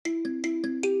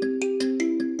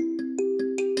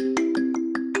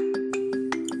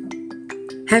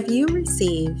Have you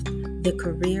received the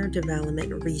Career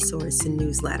Development Resource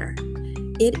newsletter?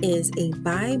 It is a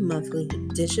bi-monthly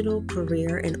digital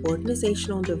career and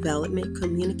organizational development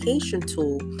communication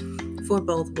tool for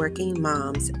both working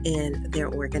moms and their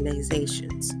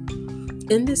organizations.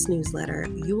 In this newsletter,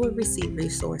 you will receive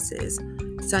resources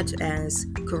such as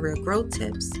career growth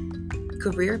tips,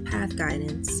 career path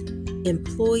guidance,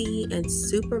 employee and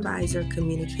supervisor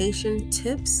communication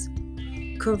tips,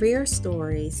 career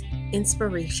stories,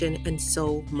 inspiration, and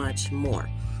so much more.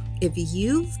 If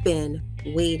you've been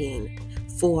waiting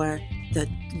for the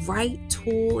right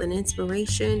tool and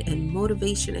inspiration and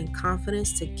motivation and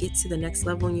confidence to get to the next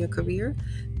level in your career,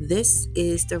 this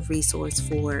is the resource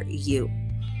for you.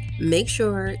 Make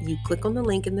sure you click on the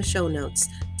link in the show notes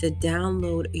to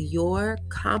download your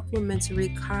complimentary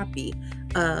copy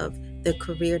of the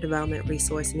Career Development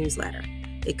Resource newsletter.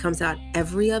 It comes out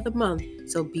every other month,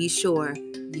 so be sure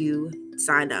you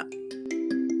sign up.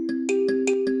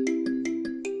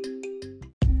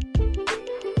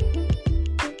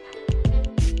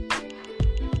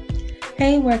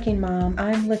 Hey working mom,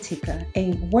 I'm Latika,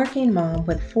 a working mom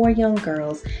with 4 young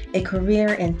girls, a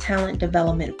career and talent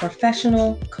development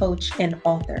professional, coach, and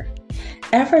author.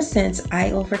 Ever since I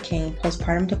overcame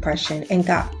postpartum depression and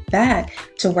got back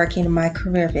to working in my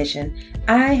career vision,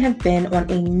 I have been on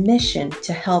a mission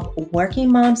to help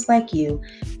working moms like you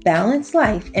balance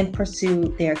life and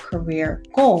pursue their career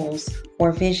goals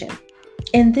or vision.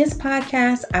 In this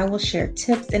podcast, I will share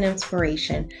tips and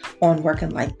inspiration on work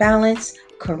and life balance,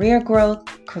 career growth,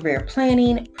 career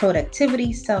planning,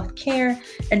 productivity, self-care,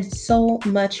 and so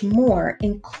much more,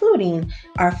 including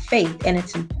our faith and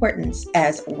its importance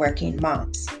as working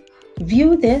moms.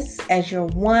 View this as your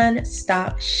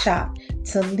one-stop shop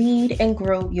to lead and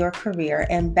grow your career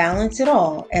and balance it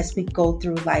all as we go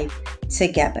through life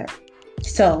together.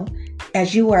 So,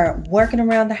 as you are working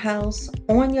around the house,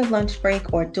 on your lunch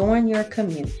break, or during your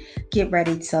commute, get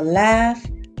ready to laugh,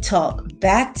 talk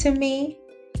back to me,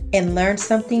 and learn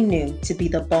something new to be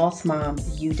the boss mom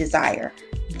you desire.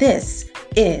 This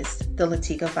is the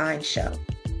Latika Vine Show.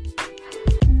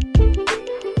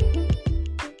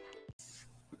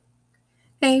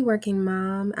 Hey, working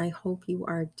mom. I hope you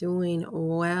are doing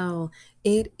well.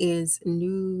 It is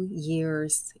New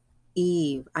Year's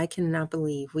Eve. I cannot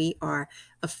believe we are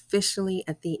officially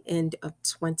at the end of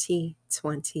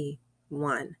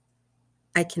 2021.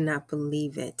 I cannot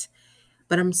believe it.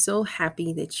 But I'm so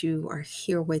happy that you are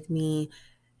here with me.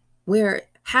 We're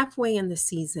halfway in the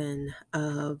season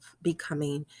of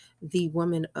becoming the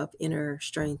woman of inner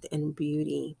strength and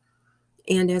beauty.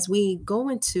 And as we go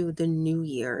into the new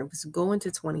year, as we go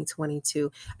into 2022,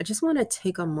 I just want to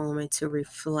take a moment to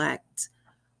reflect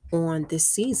on this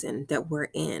season that we're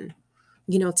in.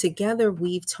 Together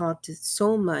we've talked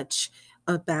so much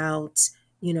about,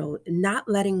 not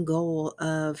letting go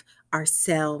of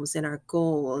ourselves and our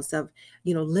goals, of,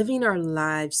 living our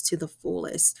lives to the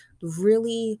fullest,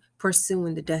 really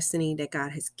pursuing the destiny that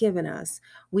God has given us.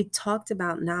 We talked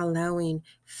about not allowing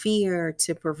fear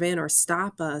to prevent or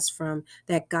stop us from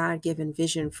that God-given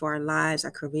vision for our lives,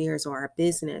 our careers, or our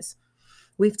business.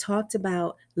 We've talked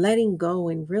about letting go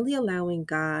and really allowing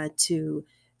God to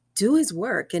do his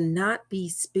work and not be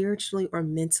spiritually or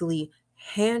mentally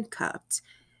handcuffed.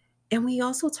 And we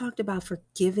also talked about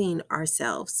forgiving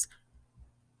ourselves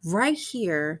right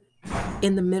here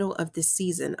in the middle of this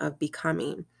season of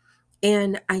becoming.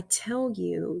 And I tell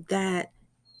you that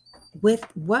with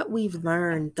what we've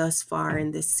learned thus far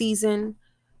in this season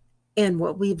and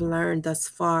what we've learned thus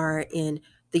far in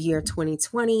the year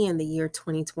 2020 and the year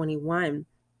 2021,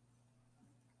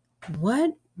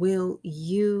 what will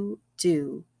you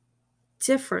do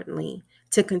differently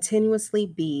to continuously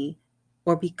be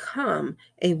or become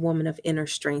a woman of inner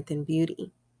strength and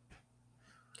beauty?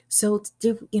 So,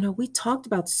 we talked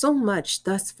about so much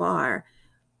thus far,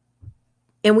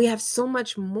 and we have so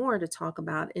much more to talk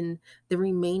about in the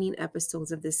remaining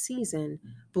episodes of this season.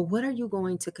 But what are you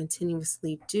going to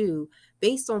continuously do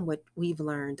based on what we've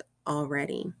learned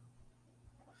already?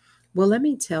 Well, let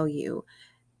me tell you,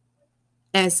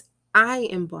 as I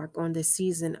embark on this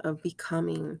season of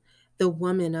becoming the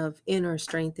woman of inner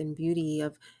strength and beauty,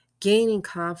 of gaining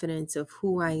confidence of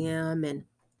who I am and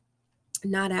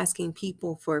not asking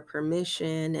people for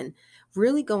permission and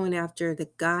really going after the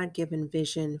God-given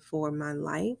vision for my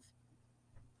life,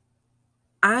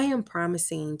 I am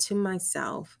promising to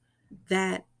myself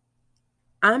that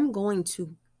I'm going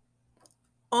to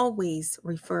always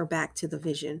refer back to the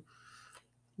vision.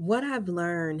 What I've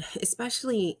learned,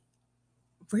 especially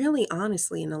really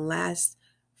honestly in the last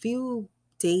few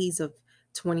days of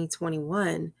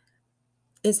 2021,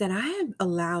 is that I have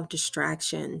allowed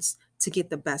distractions to get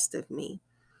the best of me.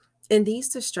 And these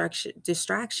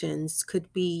distractions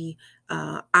could be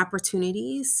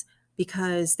opportunities,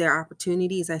 because they're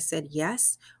opportunities I said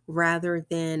yes, rather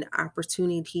than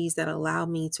opportunities that allow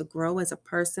me to grow as a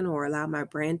person or allow my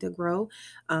brand to grow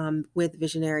with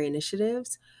visionary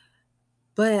initiatives.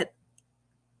 But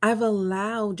I've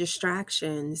allowed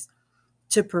distractions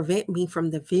to prevent me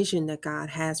from the vision that God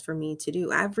has for me to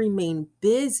do. I've remained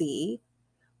busy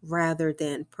rather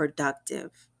than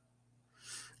productive.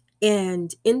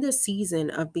 And in the season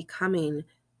of becoming,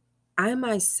 I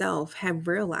myself have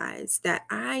realized that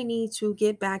I need to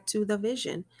get back to the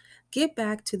vision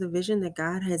that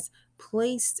God has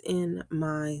placed in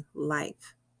my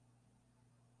life.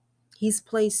 He's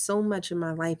placed so much in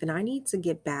my life, and I need to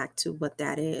get back to what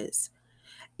that is.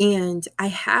 And I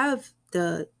have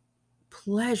the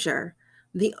pleasure,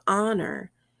 the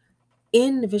honor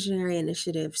in the visionary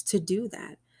initiatives to do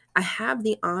that. I have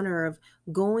the honor of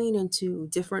going into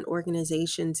different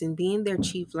organizations and being their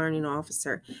chief learning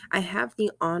officer. I have the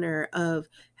honor of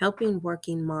helping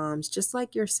working moms just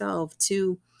like yourself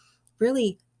to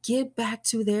really get back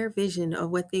to their vision of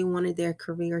what they wanted their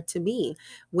career to be,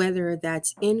 whether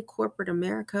that's in corporate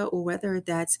America or whether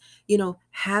that's,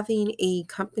 having a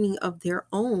company of their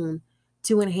own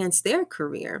to enhance their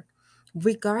career.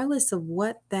 Regardless of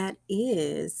what that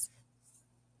is,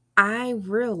 I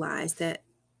realized that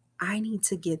I need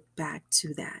to get back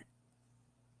to that.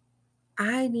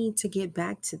 I need to get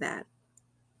back to that.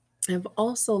 I've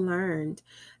also learned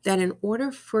that in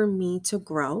order for me to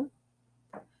grow,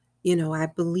 I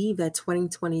believe that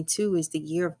 2022 is the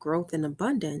year of growth and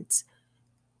abundance.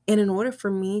 And in order for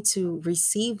me to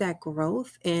receive that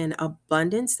growth and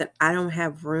abundance that I don't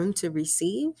have room to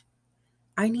receive,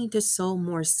 I need to sow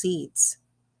more seeds.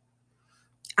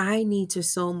 I need to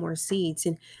sow more seeds.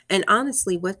 And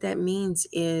honestly, what that means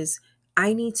is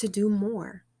I need to do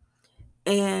more.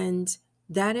 And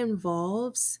that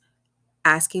involves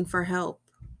asking for help,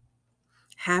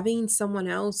 having someone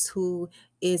else who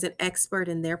is an expert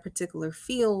in their particular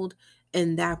field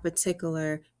and that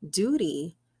particular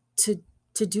duty to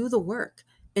do the work.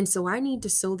 And so I need to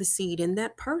sow the seed in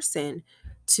that person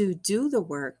to do the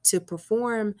work, to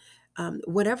perform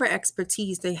whatever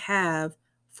expertise they have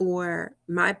for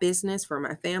my business, for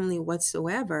my family,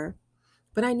 whatsoever.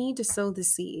 But I need to sow the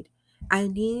seed. I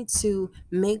need to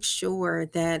make sure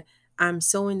that I'm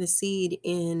sowing the seed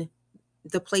in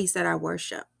the place that I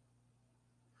worship,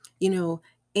 you know,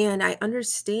 and I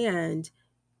understand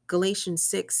Galatians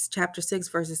 6, chapter 6,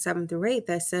 verses 7 through 8,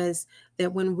 that says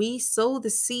that when we sow the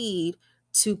seed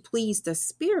to please the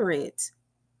Spirit,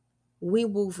 we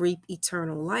will reap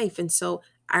eternal life. And so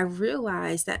I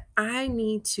realized that I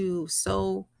need to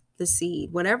sow the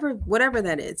seed, whatever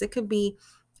that is. It could be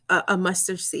a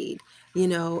mustard seed,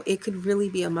 it could really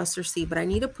be a mustard seed, but I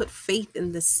need to put faith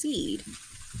in the seed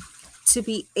to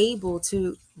be able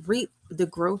to reap the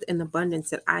growth and abundance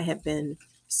that I have been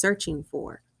searching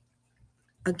for.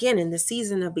 Again, in the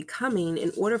season of becoming,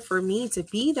 in order for me to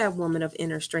be that woman of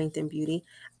inner strength and beauty,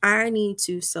 I need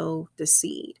to sow the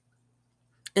seed.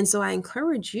 And so I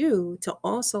encourage you to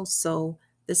also sow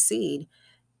the seed.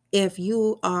 If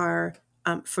you are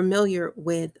familiar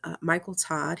with Michael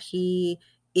Todd, he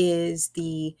is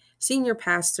the senior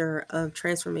pastor of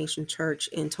Transformation Church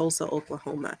in Tulsa,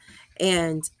 Oklahoma.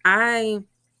 And I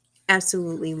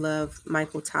absolutely love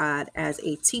Michael Todd as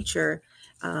a teacher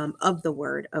of the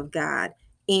Word of God.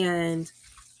 And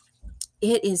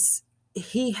it is,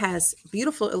 he has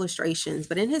beautiful illustrations,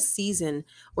 but in his season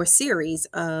or series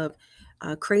of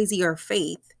Crazier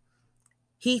Faith,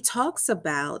 he talks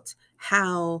about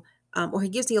how, or he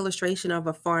gives the illustration of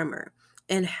a farmer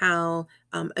and how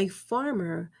a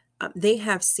farmer, they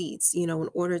have seeds, in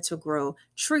order to grow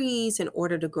trees, in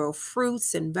order to grow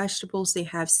fruits and vegetables, they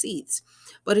have seeds.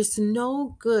 But it's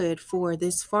no good for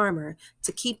this farmer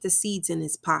to keep the seeds in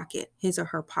his or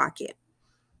her pocket,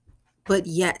 but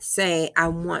yet say, I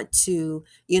want to,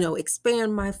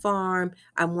 expand my farm.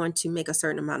 I want to make a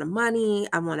certain amount of money.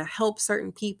 I want to help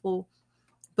certain people.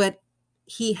 But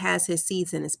he has his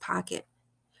seeds in his pocket.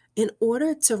 In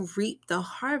order to reap the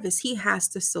harvest, he has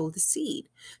to sow the seed.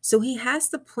 So he has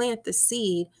to plant the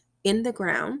seed in the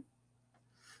ground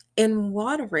and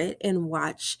water it and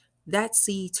watch that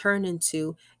seed turn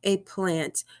into a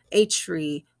plant, a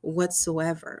tree,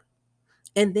 whatsoever.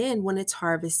 And then when it's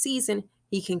harvest season,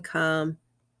 he can come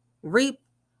reap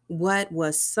what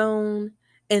was sown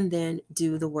and then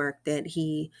do the work that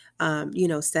he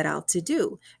set out to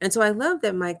do. And so I love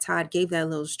that Mike Todd gave that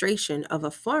illustration of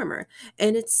a farmer,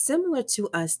 and it's similar to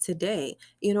us today.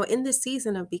 In the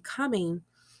season of becoming,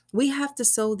 We have to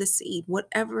sow the seed,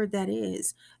 whatever that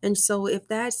is. And so if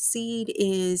that seed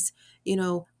is,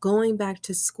 going back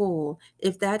to school,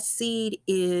 if that seed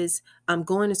is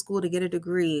going to school to get a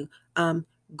degree,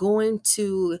 going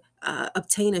to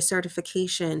obtain a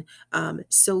certification,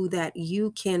 so that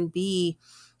you can be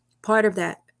part of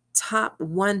that top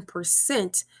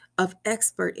 1% of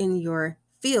expert in your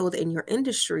field, in your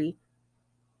industry,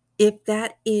 if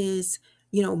that is,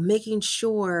 making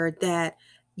sure that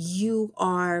you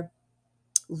are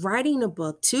writing a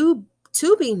book to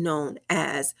be known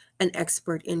as an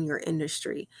expert in your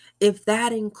industry, if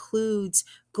that includes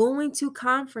going to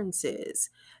conferences,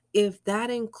 if that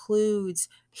includes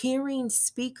hearing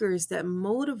speakers that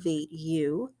motivate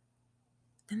you,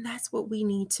 then that's what we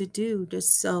need to do to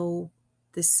sow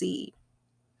the seed.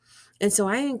 And so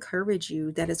I encourage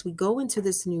you that as we go into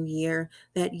this new year,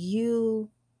 that you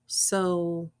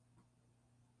sow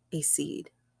a seed.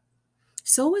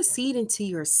 Sow a seed into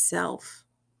yourself.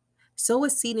 Sow a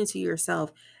seed into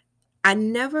yourself. I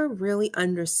never really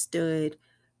understood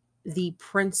the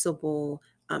principle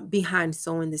behind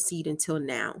sowing the seed until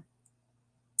now.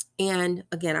 And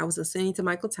again, I was listening to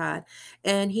Michael Todd,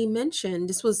 and he mentioned,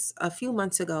 this was a few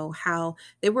months ago, how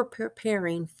they were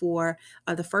preparing for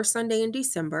the first Sunday in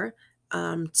December,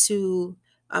 to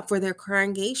for their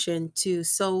congregation to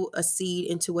sow a seed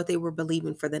into what they were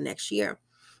believing for the next year.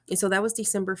 And so that was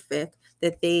December 5th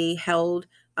that they held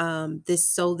this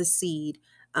sow the seed.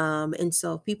 And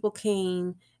so people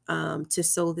came to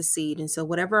sow the seed. And so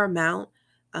whatever amount,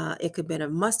 it could be a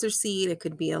mustard seed, it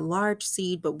could be a large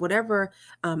seed, but whatever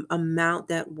amount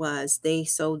that was, they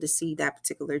sowed the seed that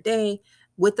particular day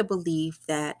with the belief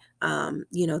that,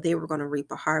 they were going to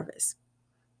reap a harvest.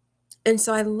 And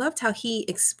so I loved how he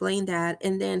explained that.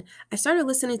 And then I started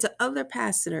listening to other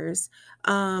pastors,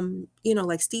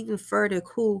 like Stephen Furtick,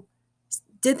 who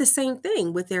did the same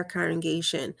thing with their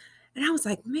congregation. And I was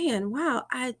like, man, wow,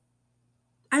 I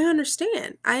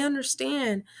understand. I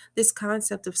understand this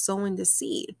concept of sowing the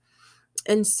seed.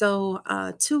 And so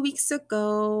 2 weeks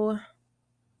ago,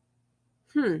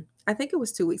 I think it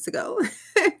was 2 weeks ago.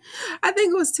 I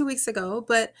think it was 2 weeks ago,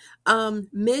 but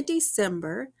mid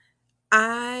December,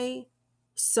 I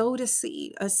sowed a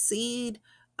seed,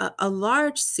 a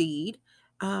large seed,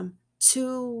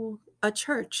 to a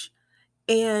church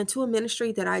and to a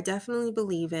ministry that I definitely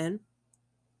believe in.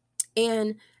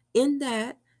 And in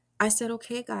that, I said,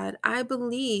 okay, God, I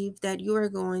believe that you are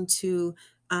going to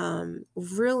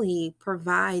really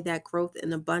provide that growth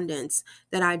and abundance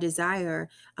that I desire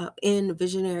in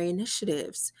visionary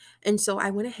initiatives. And so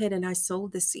I went ahead and I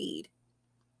sowed the seed.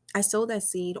 I sowed that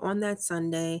seed on that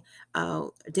Sunday,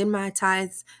 did my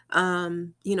tithes.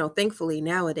 Thankfully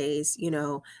nowadays,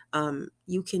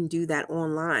 you can do that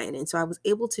online. And so I was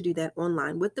able to do that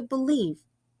online with the belief,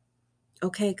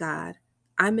 okay, God,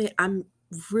 I'm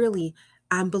really,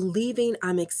 I'm believing,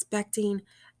 I'm expecting,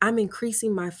 I'm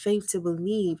increasing my faith to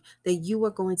believe that you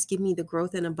are going to give me the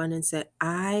growth and abundance that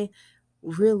I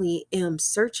really am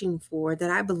searching for,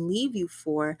 that I believe you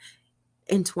for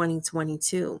in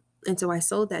 2022. And so I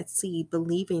sowed that seed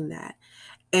believing that.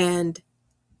 And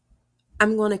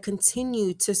I'm going to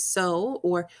continue to sow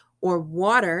or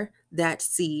water that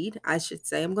seed, I should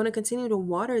say. I'm going to continue to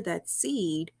water that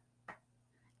seed.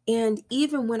 And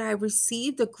even when I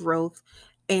receive the growth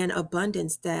and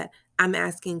abundance that I'm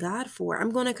asking God for, I'm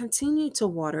going to continue to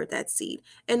water that seed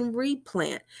and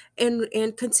replant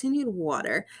and continue to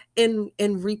water and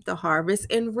reap the harvest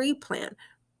and replant.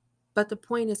 But the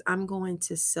point is, I'm going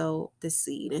to sow the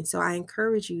seed. And so I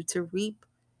encourage you to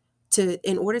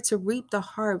in order to reap the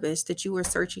harvest that you are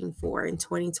searching for in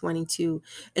 2022,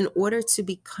 in order to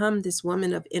become this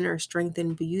woman of inner strength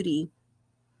and beauty,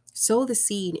 sow the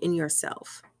seed in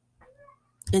yourself.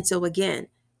 And so again,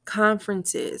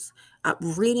 conferences,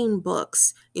 reading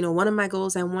books. One of my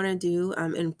goals I want to do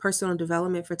in personal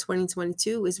development for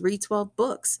 2022 is read 12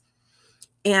 books.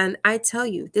 And I tell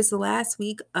you, this last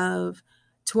week of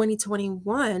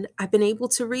 2021, I've been able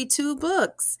to read 2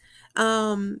 books,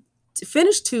 to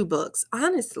finish 2 books,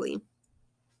 honestly.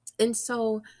 And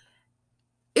so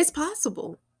it's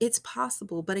possible. It's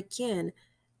possible. But again,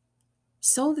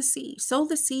 sow the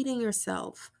seed in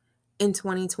yourself in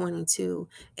 2022.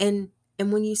 And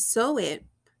when you sow it,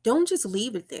 don't just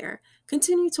leave it there.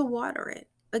 Continue to water it.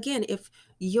 Again, if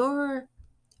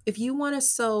you want to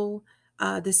sow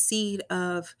the seed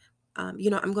of, I'm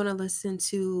going to listen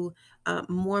to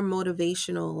more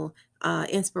motivational,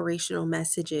 inspirational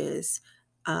messages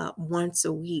once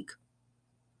a week,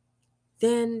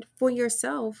 then for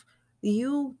yourself,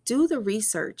 you do the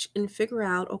research and figure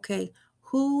out, okay,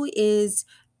 who is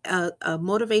a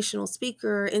motivational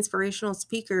speaker, inspirational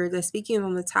speaker that's speaking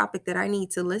on the topic that I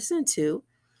need to listen to,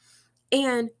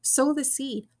 and sow the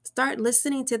seed. Start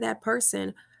listening to that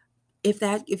person.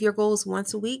 If your goal is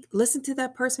once a week, listen to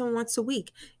that person once a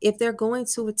week. If they're going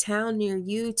to a town near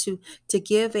you to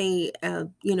give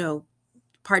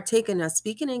partake in a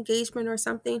speaking engagement or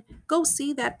something, go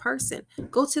see that person.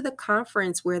 Go to the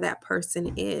conference where that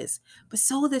person is. But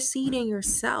sow the seed in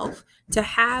yourself to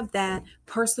have that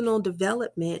personal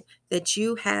development that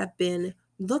you have been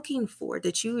looking for,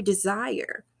 that you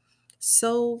desire.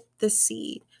 Sow the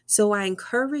seed. So I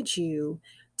encourage you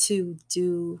to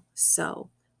do so.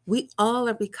 We all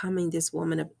are becoming this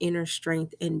woman of inner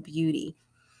strength and beauty.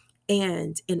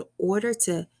 And in order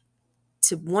to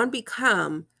one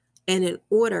become and in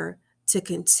order to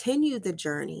continue the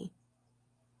journey,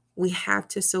 we have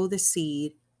to sow the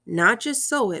seed, not just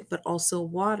sow it, but also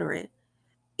water it.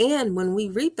 And when we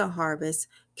reap the harvest,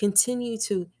 continue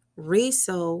to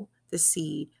re-sow the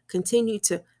seed, continue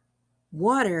to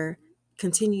water,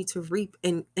 continue to reap,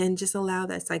 and just allow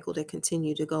that cycle to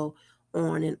continue to go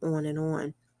on and on and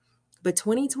on. But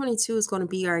 2022 is going to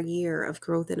be our year of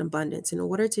growth and abundance. In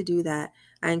order to do that,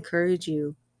 I encourage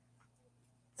you,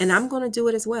 and I'm going to do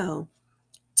it as well,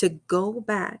 to go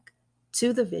back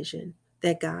to the vision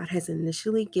that God has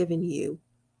initially given you.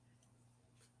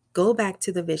 Go back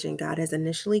to the vision God has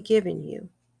initially given you.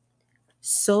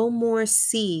 Sow more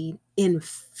seed in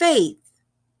faith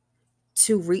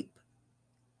to reap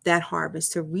that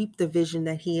harvest, to reap the vision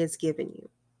that He has given you.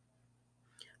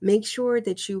 Make sure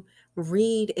that you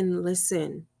read and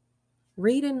listen.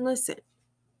 Read and listen.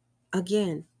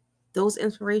 Again, those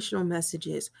inspirational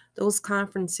messages, those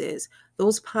conferences,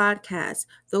 those podcasts,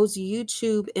 those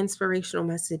YouTube inspirational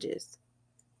messages.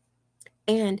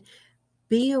 And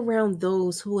be around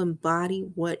those who embody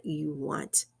what you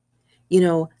want. You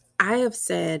know, I have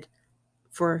said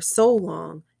for so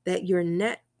long that your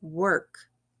network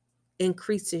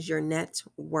increases your net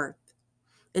worth.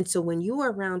 And so when you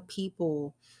are around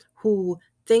people who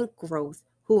think growth,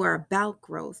 who are about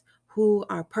growth, who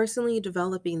are personally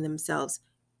developing themselves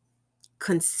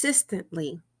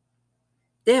consistently,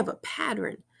 they have a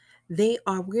pattern. They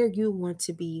are where you want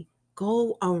to be.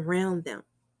 Go around them.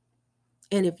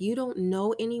 And if you don't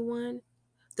know anyone,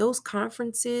 those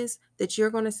conferences that you're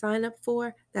going to sign up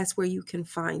for, that's where you can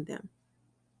find them.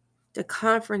 The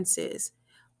conferences,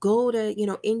 go to,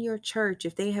 in your church,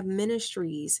 if they have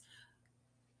ministries,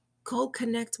 go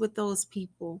connect with those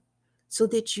people so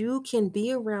that you can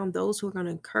be around those who are going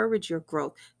to encourage your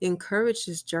growth, encourage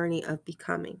this journey of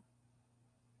becoming.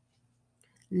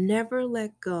 Never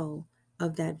let go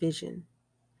of that vision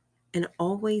and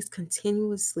always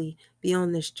continuously be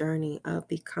on this journey of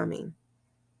becoming.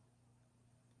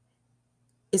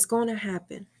 It's going to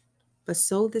happen, but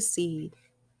sow the seed.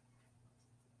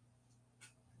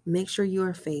 Make sure you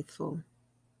are faithful.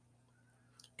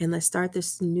 And let's start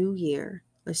this new year.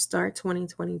 Let's start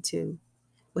 2022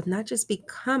 with not just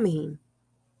becoming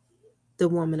the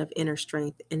woman of inner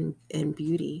strength and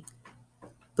beauty,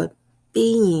 but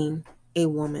being a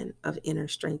woman of inner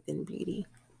strength and beauty.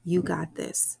 You got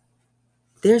this.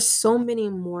 There's so many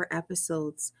more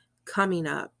episodes coming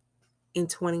up in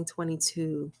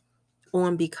 2022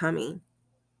 on becoming.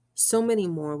 So many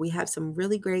more. We have some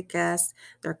really great guests.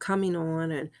 They're coming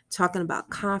on and talking about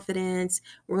confidence.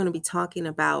 We're going to be talking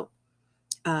about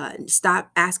stop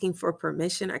asking for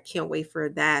permission. I can't wait for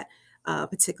that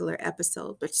particular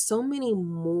episode. But so many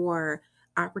more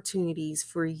opportunities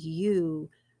for you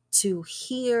to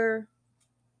hear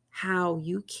how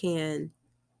you can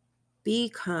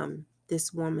become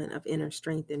this woman of inner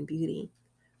strength and beauty.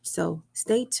 So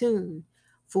stay tuned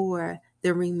for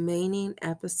the remaining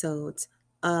episodes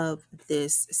of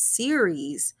this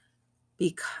series,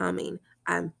 Becoming.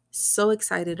 I'm so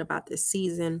excited about this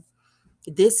season.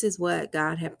 This is what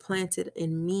God had planted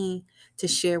in me to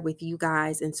share with you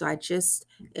guys. And so I just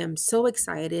am so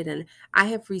excited. And I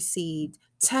have received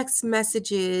text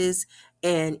messages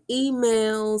and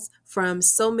emails from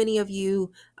so many of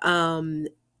you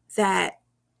that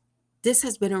this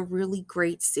has been a really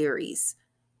great series.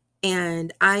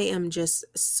 And I am just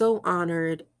so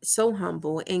honored, so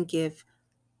humble, and give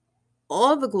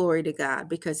all the glory to God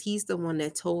because He's the one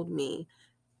that told me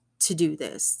to do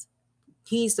this.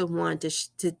 He's the one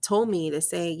to told me to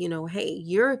say, hey,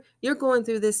 you're going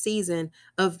through this season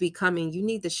of becoming. You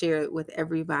need to share it with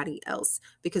everybody else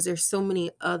because there's so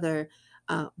many other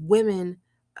women,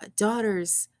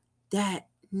 daughters that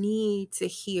need to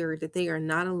hear that they are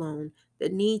not alone,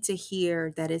 that need to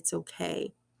hear that it's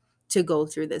okay to go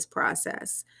through this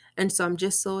process. And so I'm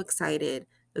just so excited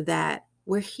that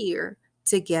we're here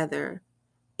together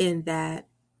in that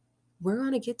we're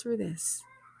going to get through this.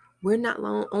 We're not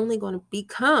only going to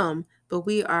become, but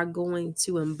we are going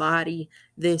to embody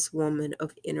this woman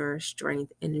of inner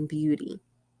strength and beauty.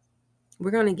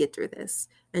 We're going to get through this.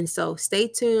 And so stay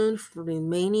tuned for the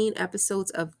remaining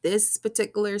episodes of this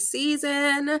particular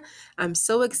season. I'm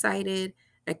so excited.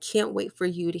 I can't wait for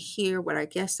you to hear what our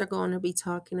guests are going to be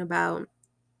talking about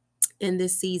in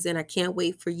this season. I can't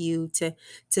wait for you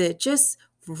to just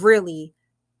really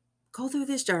go through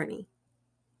this journey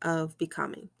of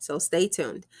becoming. So stay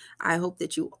tuned. I hope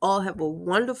that you all have a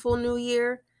wonderful new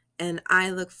year, and I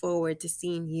look forward to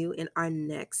seeing you in our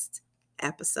next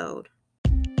episode.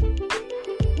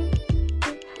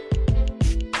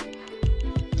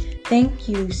 Thank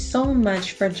you so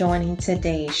much for joining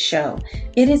today's show.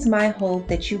 It is my hope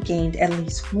that you gained at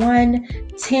least one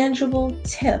tangible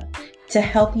tip to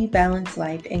help you balance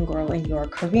life and grow in your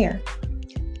career.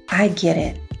 I get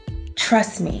it.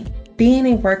 Trust me, being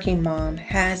a working mom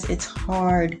has its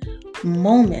hard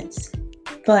moments,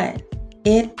 but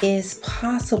it is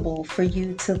possible for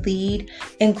you to lead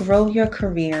and grow your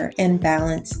career and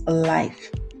balance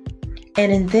life.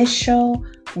 And in this show,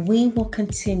 we will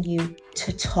continue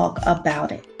to talk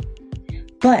about it.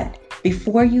 But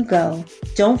before you go,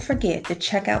 don't forget to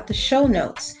check out the show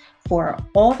notes for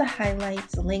all the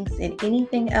highlights, links, and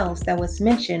anything else that was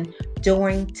mentioned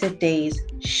during today's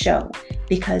show,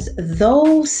 because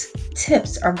those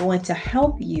tips are going to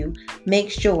help you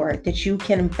make sure that you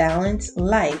can balance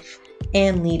life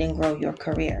and lead and grow your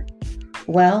career.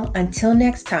 Well, until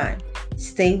next time,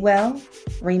 stay well,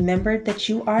 remember that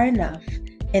you are enough,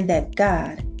 and that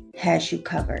God has you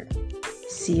covered.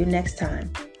 See you next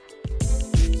time.